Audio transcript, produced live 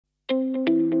I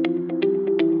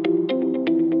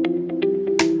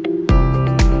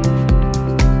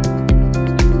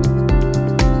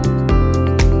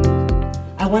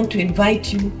want to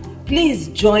invite you, please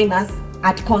join us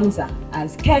at Konza.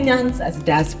 As Kenyans, as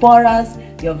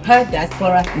diasporas, you've heard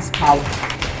diaspora is power.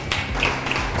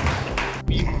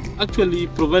 We actually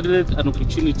provided an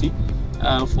opportunity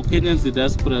for Kenyans, the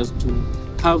diasporas,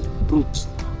 to have roots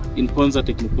in Konza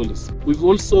Technopolis. We've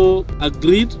also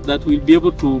agreed that we'll be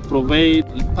able to provide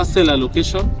parcel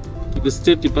allocation to the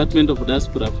State Department of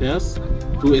Diaspora Affairs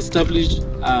to establish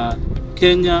a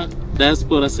Kenya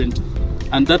Diaspora Center.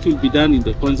 And that will be done in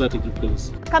the Konza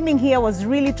Technopolis. Coming here was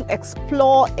really to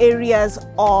explore areas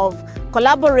of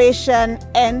collaboration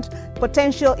and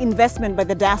potential investment by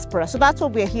the diaspora. So that's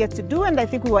what we're here to do, and I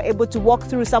think we were able to walk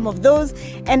through some of those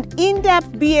and in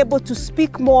depth be able to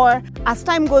speak more as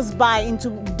time goes by into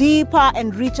deeper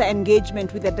and richer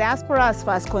engagement with the diaspora as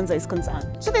far as Konza is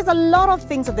concerned. So there's a lot of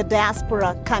things that the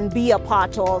diaspora can be a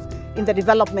part of in the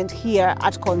development here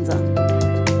at Konza.